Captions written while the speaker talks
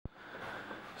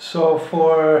So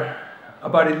for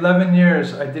about 11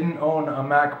 years, I didn't own a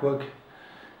MacBook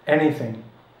anything.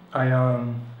 I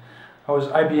was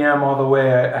IBM all the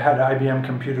way. I had IBM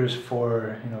computers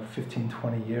for 15,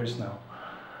 20 years now.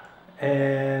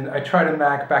 And I tried a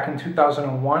Mac back in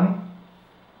 2001,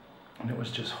 and it was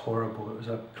just horrible. It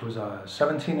was a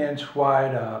 17-inch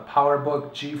wide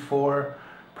PowerBook G4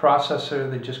 processor.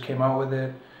 They just came out with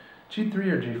it, G3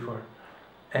 or G4.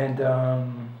 And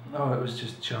oh, it was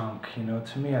just junk,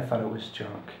 to me I thought it was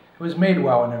junk. It was made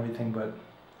well and everything, but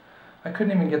I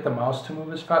couldn't even get the mouse to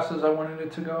move as fast as I wanted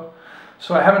it to go.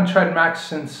 So I haven't tried Macs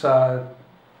since for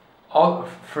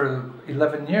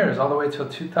 11 years, all the way till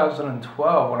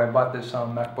 2012 when I bought this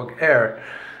MacBook Air.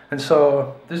 And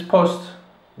so this post,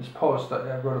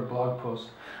 I wrote a blog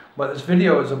post, but this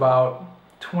video is about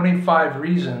 25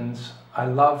 reasons I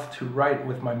love to write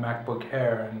with my MacBook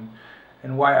Air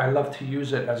and why I love to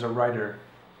use it as a writer.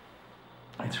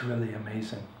 It's really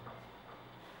amazing.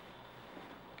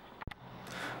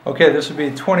 Okay, this would be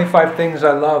 25 things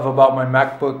I love about my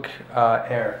MacBook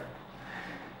Air.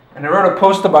 And I wrote a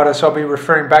post about it, so I'll be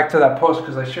referring back to that post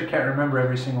because I sure can't remember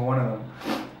every single one of them.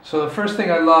 So the first thing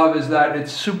I love is that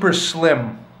it's super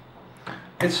slim.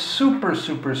 It's super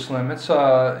slim. It's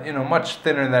much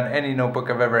thinner than any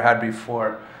notebook I've ever had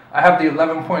before. I have the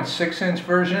 11.6-inch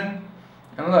version.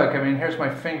 And look, I mean, here's my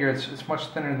finger. It's much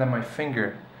thinner than my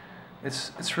finger.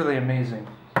 It's really amazing.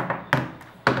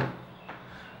 And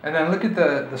then look at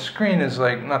the screen is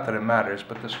like, not that it matters,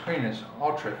 but the screen is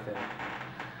ultra thin.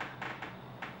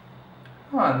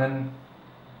 Oh, and then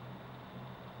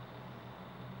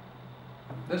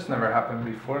this never happened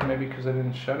before, maybe because I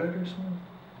didn't shut it or something.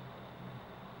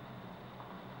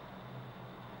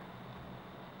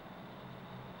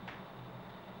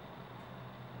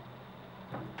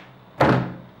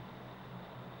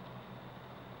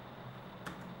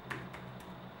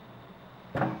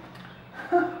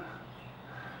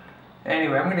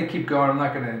 Anyway, I'm going to keep going. I'm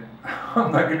not going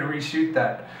to reshoot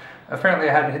that. Apparently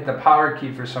I had to hit the power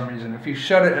key for some reason. If you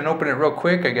shut it and open it real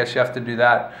quick, I guess you have to do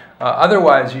that.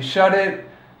 Otherwise, you shut it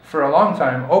for a long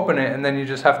time, open it, and then you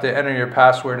just have to enter your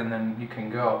password and then you can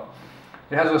go.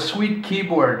 It has a sweet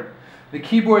keyboard. The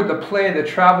keyboard, the play, the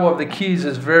travel of the keys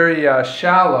is very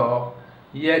shallow,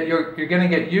 yet you're going to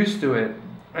get used to it.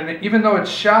 And even though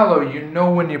it's shallow, you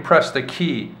know when you press the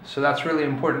key. So that's really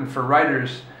important for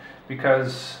writers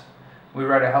because we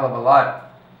write a hell of a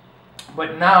lot.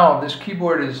 But now this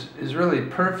keyboard is really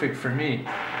perfect for me.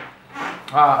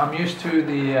 I'm used to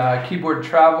the keyboard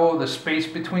travel, the space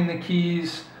between the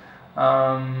keys,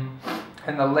 and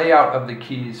the layout of the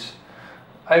keys.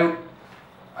 I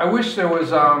wish there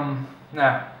was,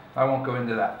 nah, I won't go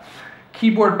into that.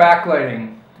 Keyboard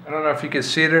backlighting. I don't know if you can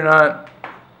see it or not.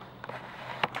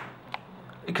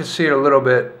 You can see it a little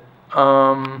bit.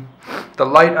 The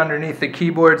light underneath the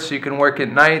keyboard so you can work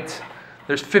at night.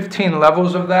 There's 15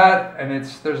 levels of that, and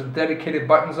there's dedicated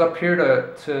buttons up here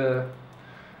to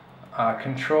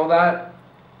control that.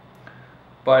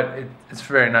 But it's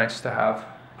very nice to have.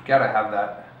 You gotta have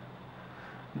that.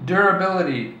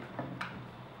 Durability.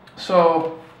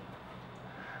 So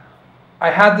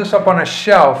I had this up on a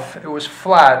shelf. It was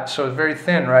flat, so it's very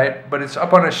thin, right? But it's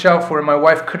up on a shelf where my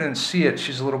wife couldn't see it.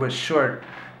 She's a little bit short,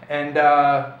 and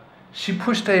she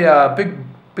pushed a big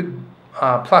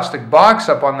plastic box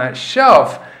up on that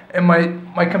shelf, and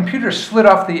my computer slid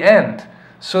off the end.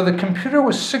 So the computer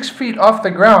was 6 feet off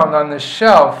the ground on this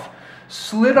shelf,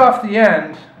 slid off the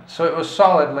end, so it was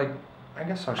solid. Like, I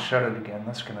guess I'll shut it again.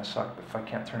 That's gonna suck if I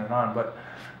can't turn it on. But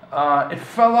it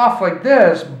fell off like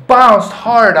this, bounced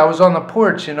hard. I was on the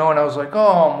porch, and I was like,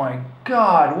 oh my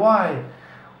God, why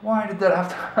did that have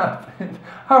to happen?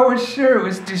 I was sure it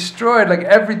was destroyed, like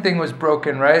everything was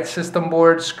broken, right? System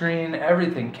board, screen,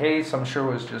 everything. Case, I'm sure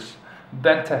was just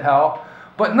bent to hell.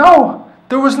 But no,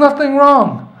 there was nothing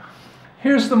wrong.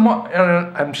 Here's the mark.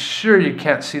 I'm sure you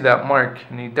can't see that mark,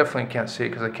 and you definitely can't see it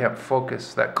because I can't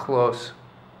focus that close.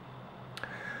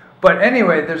 But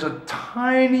anyway, there's a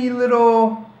tiny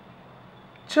little,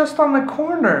 just on the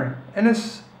corner, and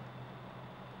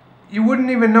you wouldn't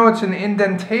even know it's an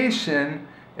indentation,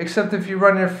 except if you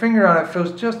run your finger on it, it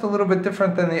feels just a little bit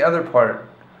different than the other part.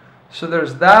 So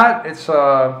there's that. It's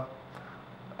an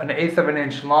 1/8 of an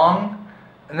inch long.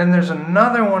 And then there's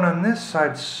another one on this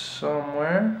side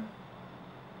somewhere.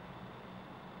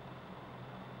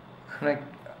 And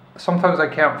sometimes I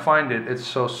can't find it. It's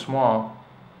so small.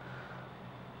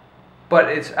 But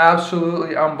it's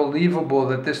absolutely unbelievable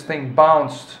that this thing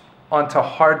bounced onto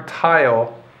hard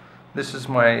tile. This is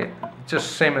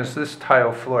just same as this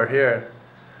tile floor here.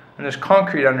 And there's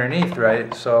concrete underneath,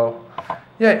 right? So,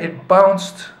 yeah, it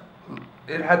bounced.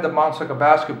 It had to bounce like a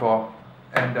basketball.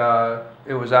 and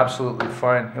it was absolutely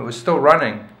fine. It was still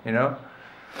running, you know.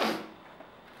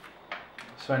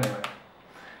 So anyway,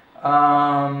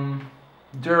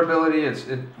 durability,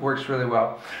 it works really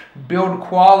well. Build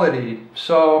quality,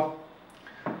 so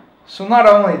not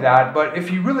only that, but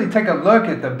if you really take a look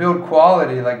at the build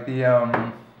quality, like the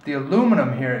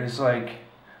aluminum here is like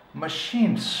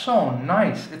machined so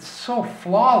nice. It's so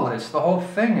flawless. The whole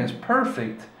thing is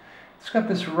perfect. It's got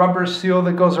this rubber seal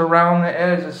that goes around the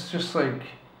edge. It's just like,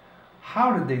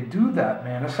 how did they do that,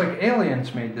 man? It's like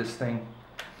aliens made this thing.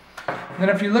 And then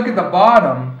if you look at the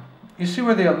bottom, you see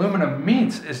where the aluminum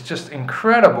meets is just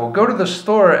incredible. Go to the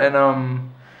store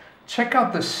and check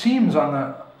out the seams on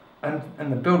the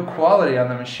and the build quality on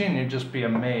the machine. You'd just be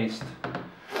amazed.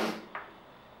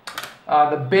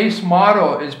 The base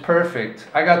model is perfect.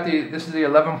 I got this is the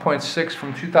 11.6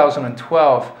 from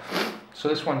 2012, so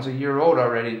this one's a year old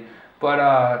already.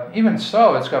 But even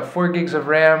so, it's got 4 gigs of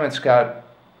RAM. It's got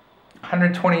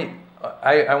 120.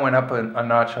 I went up a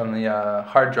notch on the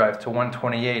hard drive to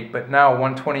 128, but now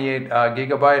 128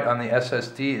 gigabyte on the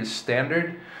SSD is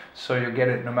standard, so you'll get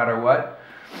it no matter what.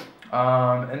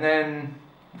 And then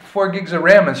 4 gigs of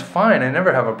RAM is fine. I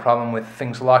never have a problem with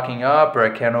things locking up, or I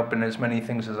can't open as many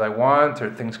things as I want, or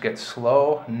things get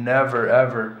slow. Never,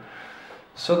 ever.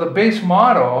 So the base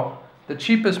model, the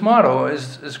cheapest model,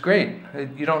 is great.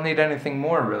 You don't need anything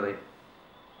more, really.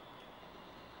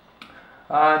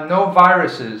 No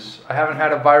viruses. I haven't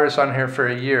had a virus on here for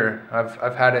a year.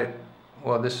 I've had it,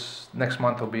 well, this next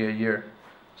month will be a year.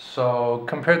 So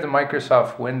compared to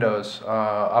Microsoft Windows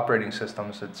operating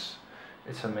systems, it's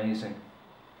amazing.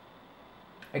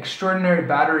 Extraordinary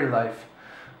battery life.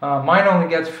 Mine only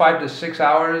gets 5 to 6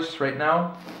 hours right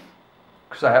now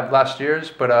because I have last year's,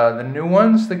 but the new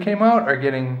ones that came out are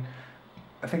getting,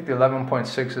 I think the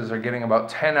 11.6s are getting about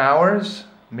 10 hours,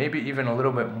 maybe even a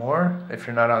little bit more if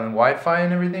you're not on Wi-Fi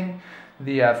and everything.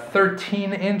 The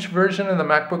 13-inch version of the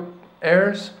MacBook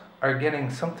Airs are getting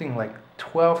something like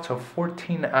 12 to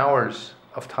 14 hours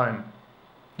of time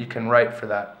you can write for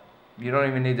that. You don't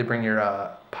even need to bring your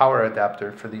power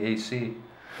adapter for the AC.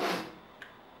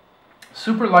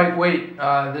 Super lightweight.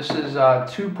 This is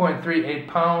 2.38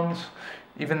 pounds.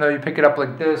 Even though you pick it up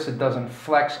like this, it doesn't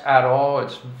flex at all.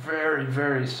 It's very,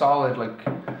 very solid.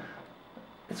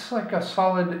 It's like a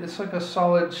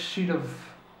solid sheet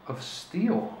of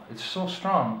steel. It's so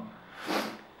strong.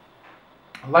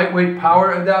 Lightweight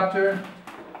power adapter.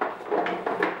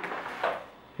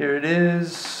 Here it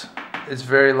is. It's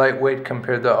very lightweight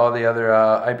compared to all the other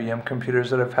IBM computers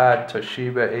that I've had.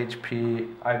 Toshiba,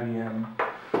 HP, IBM,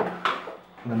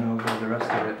 Lenovo, the rest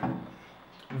of it.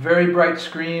 Very bright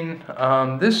screen.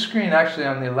 This screen actually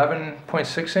on the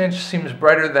 11.6 inch seems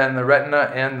brighter than the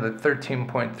Retina and the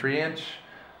 13.3 inch.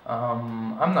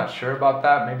 I'm not sure about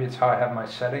that. Maybe it's how I have my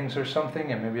settings or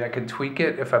something, and maybe I could tweak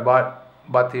it if I bought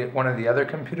one of the other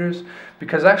computers.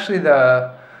 Because actually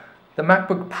the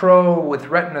MacBook Pro with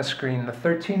Retina screen, the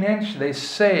 13-inch, they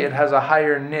say it has a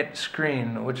higher nit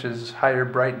screen, which is higher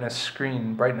brightness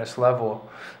screen, brightness level.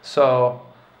 So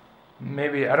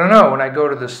maybe, I don't know, when I go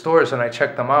to the stores and I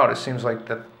check them out, it seems like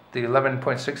the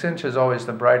 11.6 inch is always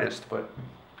the brightest, but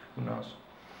who knows.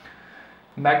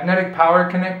 Magnetic power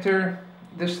connector.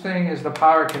 This thing is the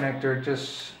power connector.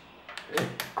 It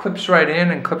clips right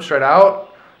in and clips right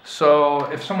out. So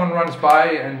if someone runs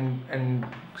by and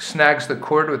snags the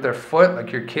cord with their foot,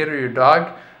 like your kid or your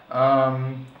dog,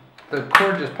 the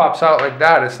cord just pops out like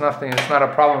that. It's nothing. It's not a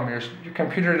problem. Your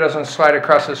computer doesn't slide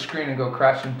across the screen and go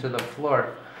crash into the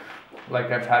floor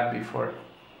like I've had before.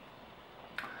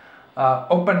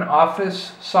 Open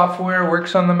Office software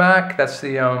works on the Mac. That's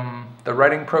the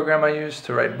writing program I use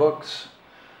to write books.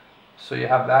 So you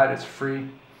have that. It's free.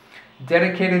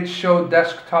 Dedicated show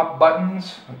desktop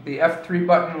buttons. The F3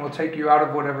 button will take you out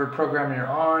of whatever program you're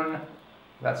on.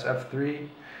 That's F3.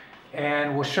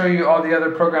 And we'll show you all the other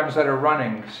programs that are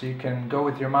running. So you can go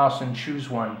with your mouse and choose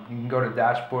one. You can go to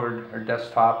dashboard or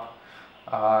desktop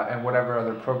and whatever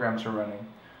other programs are running.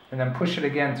 And then push it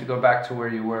again to go back to where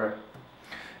you were.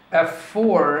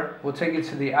 F4 will take you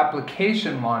to the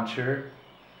application launcher,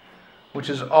 which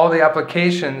is all the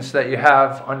applications that you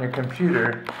have on your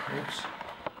computer. Oops.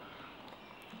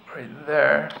 Right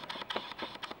there.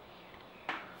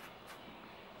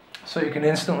 So you can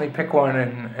instantly pick one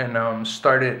and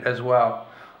start it as well.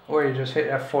 Or you just hit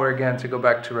F4 again to go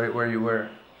back to right where you were.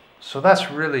 So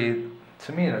that's really,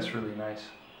 to me, that's really nice.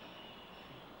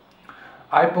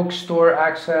 iBook Store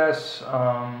access.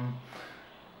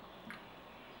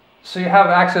 So you have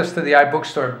access to the iBook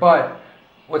Store, but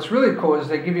what's really cool is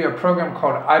they give you a program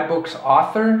called iBooks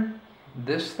Author,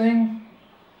 this thing.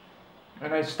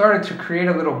 And I started to create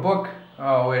a little book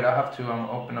Oh wait, I have to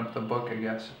open up the book, I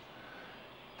guess.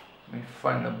 Let me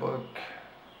find the book.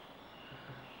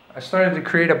 I started to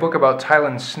create a book about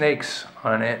Thailand snakes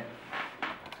on it.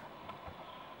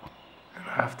 I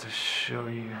have to show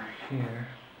you here.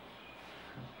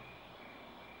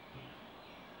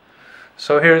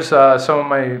 So here's some of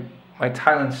my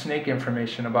Thailand snake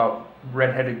information about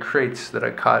red-headed crates that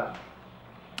I caught.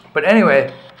 But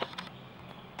anyway,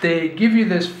 they give you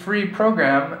this free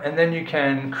program, and then you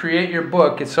can create your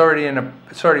book. It's already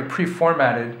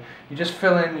pre-formatted. You just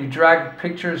fill in, you drag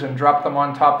pictures and drop them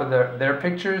on top of their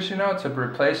pictures, you know, to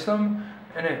replace them,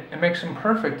 and it makes them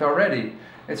perfect already.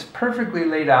 It's perfectly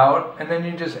laid out, and then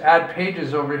you just add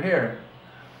pages over here.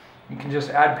 You can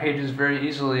just add pages very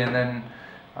easily, and then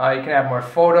you can add more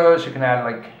photos, you can add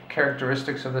like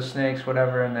characteristics of the snakes,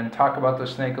 whatever, and then talk about the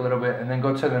snake a little bit, and then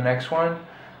go to the next one.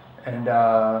 And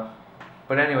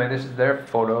but anyway, this is their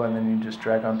photo, and then you just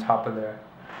drag on top of there.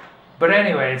 But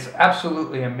anyway, it's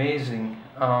absolutely amazing.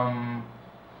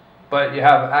 But you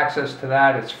have access to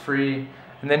that, it's free.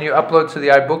 And then you upload to the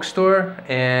iBook store,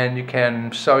 and you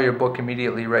can sell your book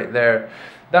immediately right there.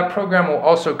 That program will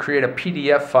also create a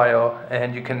PDF file,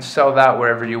 and you can sell that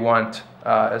wherever you want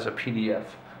as a PDF.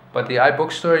 But the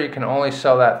iBook store, you can only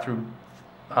sell that through,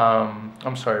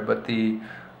 but the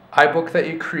iBook that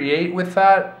you create with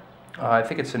that, I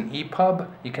think it's an EPUB,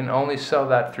 you can only sell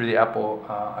that through the Apple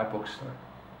iBook store.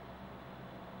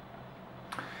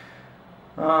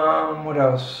 What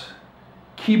else?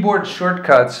 Keyboard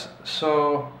shortcuts.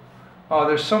 So,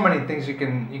 there's so many things you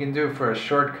can do for a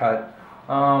shortcut.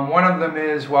 One of them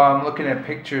is, while I'm looking at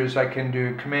pictures, I can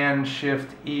do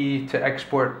Command-Shift-E to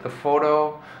export the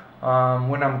photo.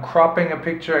 When I'm cropping a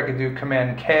picture, I can do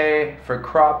Command-K for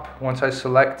crop. Once I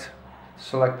select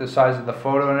the size of the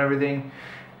photo and everything.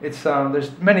 It's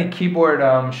there's many keyboard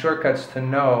shortcuts to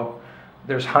know.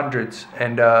 There's hundreds,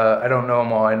 and I don't know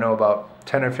them all. I know about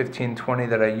 10 or 15, 20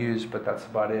 that I use, but that's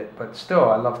about it. But still,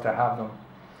 I love to have them.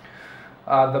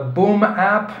 The Boom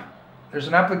app, there's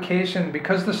an application,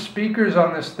 because the speakers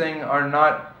on this thing are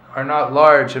not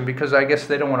large, and because I guess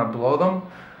they don't want to blow them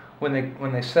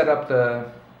when they set up the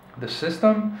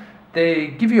system, they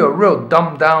give you a real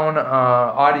dumbed down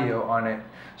audio on it.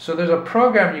 So there's a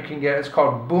program you can get, it's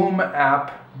called Boom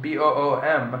app,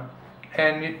 B-O-O-M,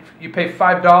 and you pay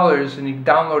 $5 and you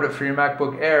download it for your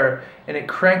MacBook Air, and it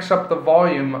cranks up the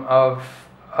volume of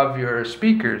your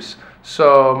speakers.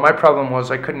 So my problem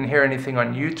was I couldn't hear anything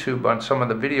on YouTube on some of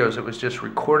the videos. It was just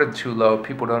recorded too low.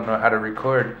 People don't know how to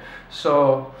record.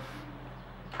 So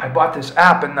I bought this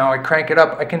app, and now I crank it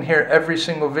up. I can hear every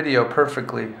single video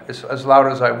perfectly, as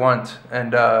loud as I want.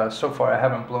 And so far I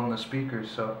haven't blown the speakers,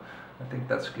 so I think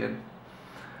that's good.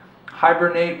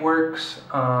 Hibernate works.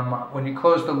 When you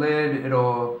close the lid,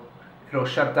 it'll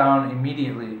shut down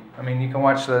immediately. I mean, you can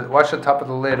watch the top of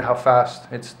the lid, how fast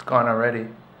it's gone already.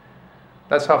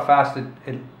 That's how fast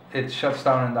it shuts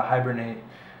down into hibernate.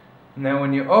 And then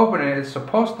when you open it, it's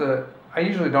supposed to, I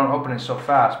usually don't open it so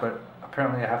fast, but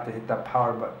apparently I have to hit that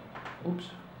power button.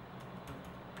 Oops.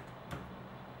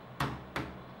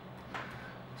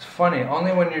 It's funny,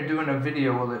 only when you're doing a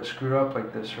video will it screw up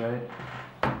like this, right?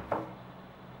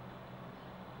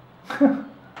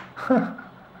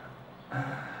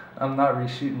 I'm not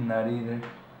reshooting that either.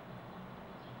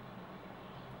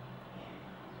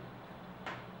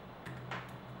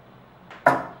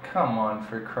 Come on,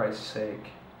 for Christ's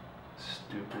sake.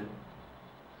 Stupid.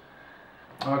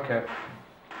 Okay.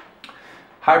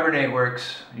 Hibernate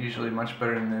works usually much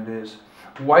better than it is.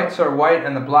 Whites are white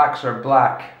and the blacks are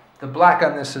black. The black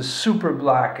on this is super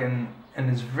black, and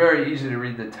it's very easy to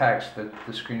read the text. The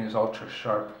screen is ultra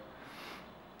sharp.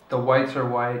 The whites are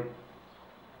white.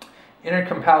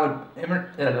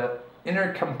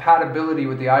 Intercompatibility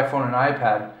with the iPhone and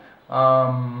iPad.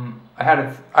 I had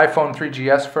an iPhone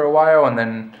 3GS for a while, and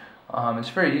then it's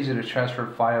very easy to transfer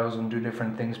files and do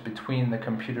different things between the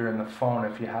computer and the phone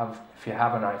if you have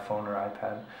an iPhone or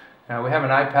iPad. Now we have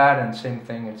an iPad, and same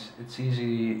thing. It's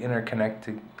easy to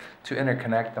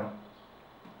interconnect them.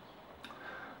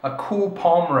 A cool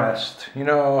palm rest. You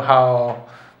know how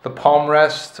the palm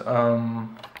rest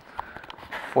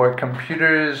for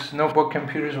computers, notebook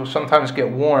computers, will sometimes get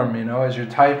warm, you know, as you're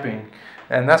typing.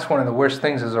 And that's one of the worst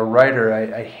things as a writer.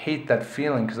 I hate that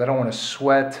feeling because I don't want to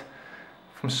sweat.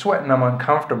 If I'm sweating, I'm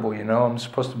uncomfortable, you know. I'm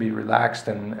supposed to be relaxed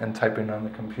and typing on the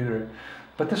computer.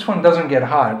 But this one doesn't get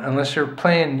hot unless you're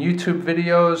playing YouTube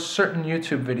videos. Certain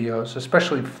YouTube videos,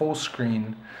 especially full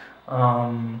screen,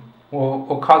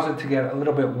 will cause it to get a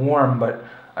little bit warm, but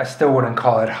I still wouldn't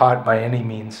call it hot by any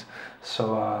means.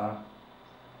 So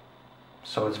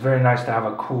it's very nice to have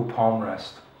a cool palm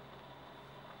rest.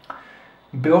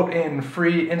 built-in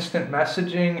free instant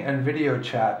messaging and video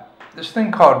chat. This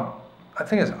thing called, I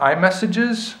think it's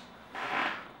iMessages.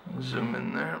 Zoom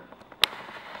in there.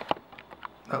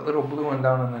 That little blue one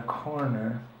down in the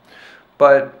corner.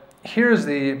 But here's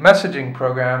the messaging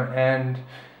program, and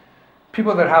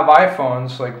people that have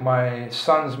iPhones, like my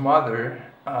son's mother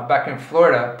back in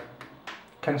Florida,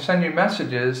 can send you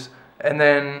messages and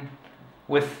then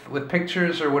with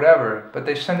pictures or whatever, but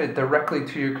they send it directly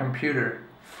to your computer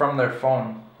from their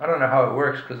phone. I don't know how it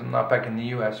works because I'm not back in the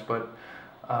US, but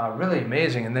really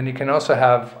amazing. And then you can also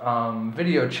have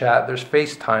video chat. There's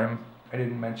FaceTime. I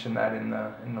didn't mention that in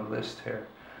the list here.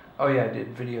 Oh yeah, I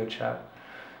did video chat.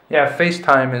 Yeah,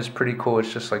 FaceTime is pretty cool.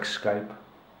 It's just like Skype.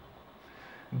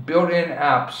 Built-in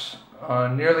apps.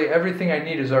 Nearly everything I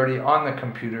need is already on the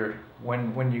computer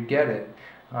when you get it.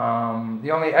 The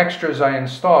only extras I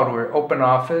installed were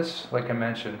OpenOffice, like I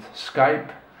mentioned, Skype,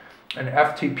 an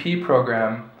FTP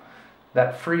program,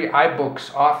 that free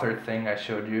iBooks author thing I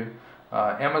showed you,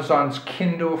 Amazon's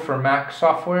Kindle for Mac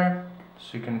software,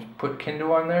 so you can put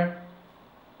Kindle on there,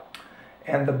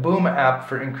 and the Boom app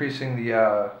for increasing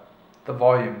the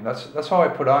volume. That's all I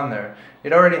put on there.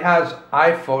 It already has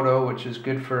iPhoto, which is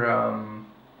good for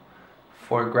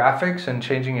graphics and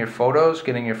changing your photos,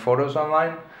 getting your photos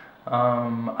online.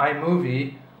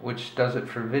 iMovie, which does it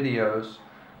for videos.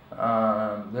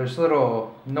 There's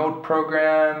little note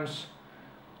programs.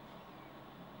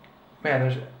 Man,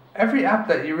 there's every app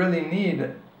that you really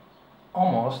need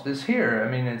almost is here.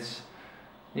 I mean,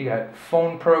 you got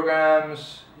phone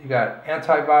programs, you got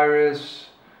antivirus.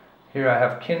 Here I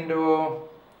have Kindle.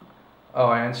 Oh,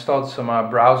 I installed some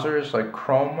browsers like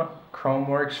Chrome. Chrome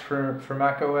works for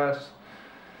Mac OS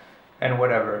and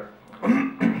whatever.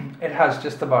 It has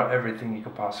just about everything you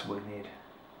could possibly need.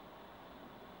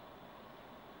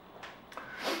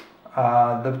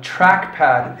 The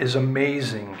trackpad is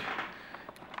amazing.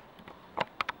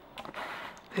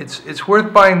 It's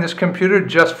worth buying this computer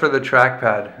just for the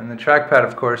trackpad. And the trackpad,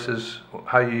 of course, is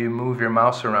how you move your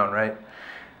mouse around, right?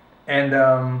 And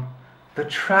the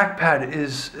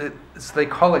trackpad they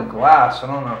call it glass. I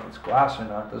don't know if it's glass or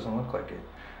not. It doesn't look like it.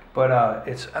 But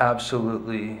it's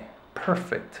absolutely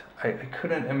perfect. I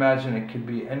couldn't imagine it could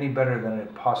be any better than it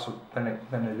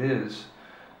is.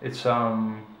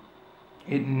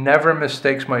 It never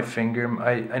mistakes my finger.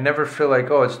 I never feel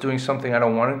like, oh, it's doing something I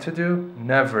don't want it to do.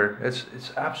 Never. It's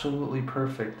absolutely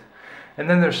perfect. And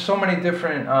then there's so many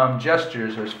different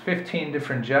gestures. There's 15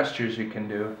 different gestures you can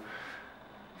do.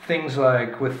 Things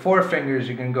like with 4 fingers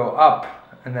you can go up,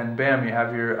 and then bam, you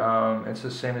have your it's the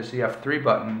same as the F3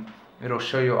 button. It'll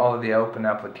show you all of the open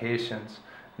applications,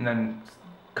 and then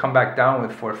come back down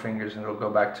with 4 fingers and it'll go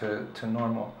back to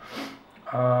normal.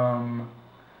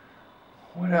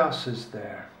 What else is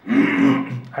there?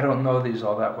 I don't know these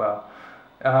all that well.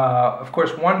 Of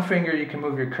course, 1 finger you can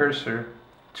move your cursor.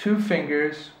 2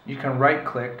 fingers you can right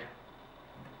click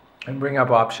and bring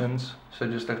up options. So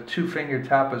just a 2-finger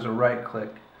tap is a right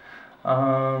click.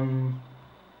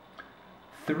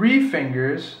 3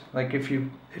 fingers, like if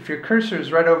your cursor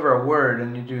is right over a word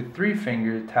and you do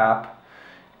 3-finger tap,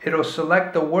 it'll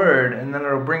select the word and then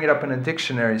it'll bring it up in a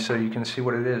dictionary so you can see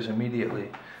what it is immediately.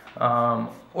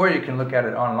 Or you can look at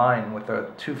it online with a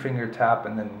 2-finger tap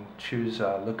and then choose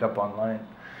look up online.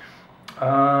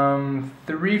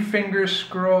 3-finger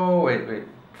scroll,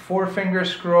 4-finger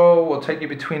scroll will take you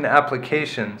between the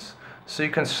applications. So you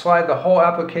can slide the whole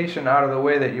application out of the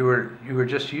way that you were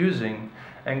just using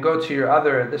and go to your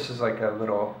other. This is like a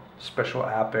little special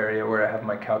app area where I have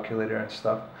my calculator and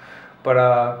stuff.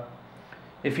 But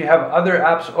if you have other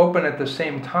apps open at the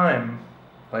same time,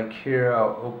 like here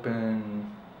I'll open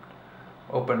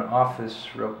Office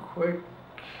real quick.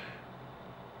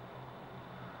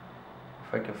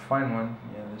 If I can find one,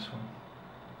 yeah, this one.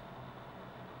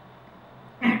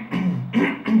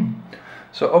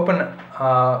 So open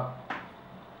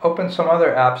some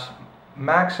other apps,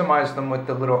 maximize them with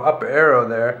the little up arrow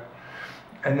there,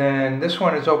 and then this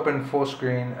one is open full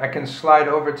screen. I can slide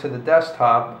over to the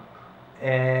desktop,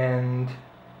 and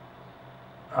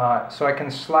so I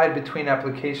can slide between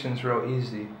applications real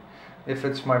easy. If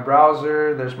it's my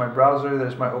browser, there's my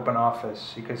open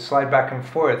office. You can slide back and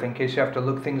forth in case you have to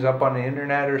look things up on the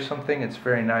internet or something. It's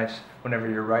very nice whenever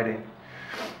you're writing.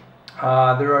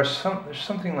 There's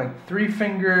something like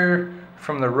 3-finger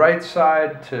from the right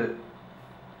side to,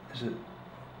 is it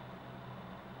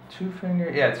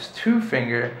 2-finger? Yeah, it's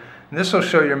 2-finger. And this will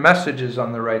show your messages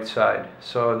on the right side.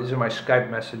 So these are my Skype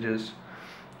messages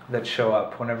that show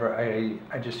up whenever I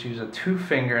just use a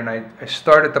 2-finger, and I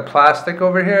start at the plastic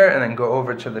over here and then go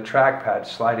over to the trackpad,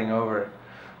 sliding over.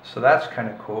 So that's kind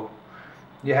of cool.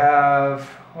 You have,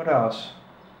 what else?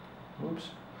 Oops.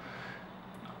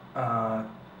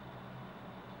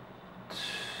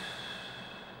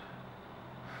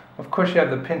 Of course, you have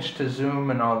the pinch to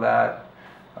zoom and all that.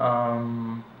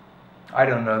 I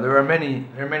don't know. There are many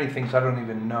things I don't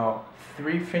even know.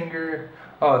 Three fingers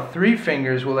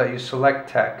will let you select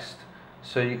text.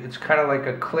 So it's kind of like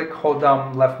a click, hold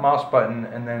down left mouse button,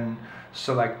 and then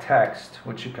select text,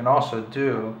 which you can also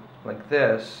do like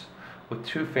this with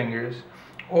 2 fingers.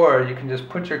 Or you can just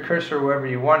put your cursor wherever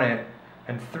you want it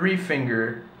and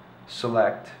 3-finger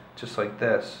select, just like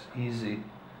this. Easy.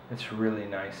 It's really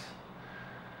nice.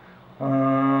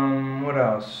 What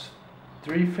else?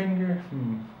 3-finger?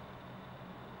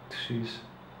 Jeez.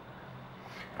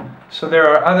 So there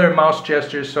are other mouse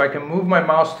gestures, so I can move my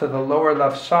mouse to the lower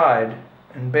left side,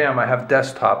 and bam, I have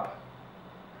desktop.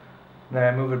 Then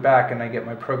I move it back and I get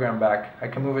my program back. I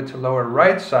can move it to lower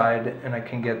right side and I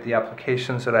can get the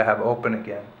applications that I have open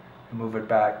again and move it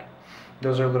back.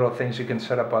 Those are little things you can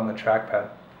set up on the trackpad.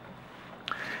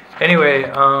 Anyway,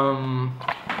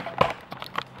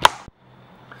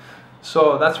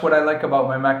 so that's what I like about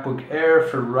my MacBook Air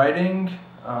for writing.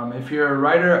 If you're a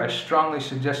writer, I strongly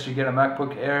suggest you get a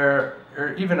MacBook Air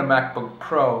or even a MacBook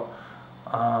Pro,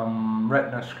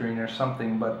 retina screen or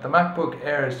something. But the MacBook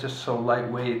Air is just so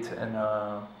lightweight, and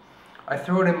I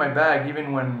throw it in my bag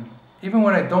even when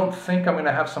I don't think I'm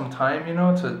gonna have some time, you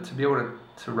know, to be able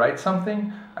to write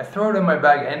something. I throw it in my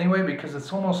bag anyway because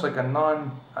it's almost like a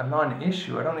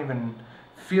non-issue. I don't even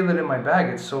feel it in my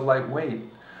bag. It's so lightweight.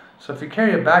 So if you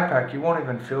carry a backpack, you won't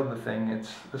even feel the thing.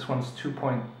 This one's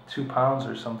 2.2 pounds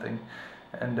or something,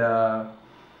 and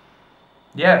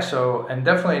yeah. So, and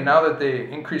definitely now that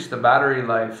they increased the battery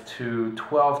life to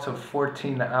 12 to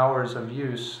 14 hours of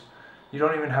use, you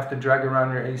don't even have to drag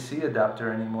around your AC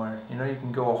adapter anymore. You know, you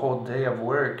can go a whole day of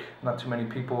work. Not too many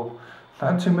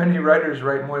writers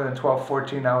write more than 12,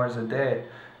 14 hours a day,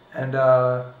 and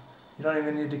you don't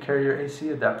even need to carry your AC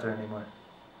adapter anymore.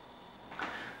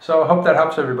 So I hope that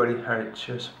helps everybody. All right,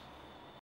 cheers.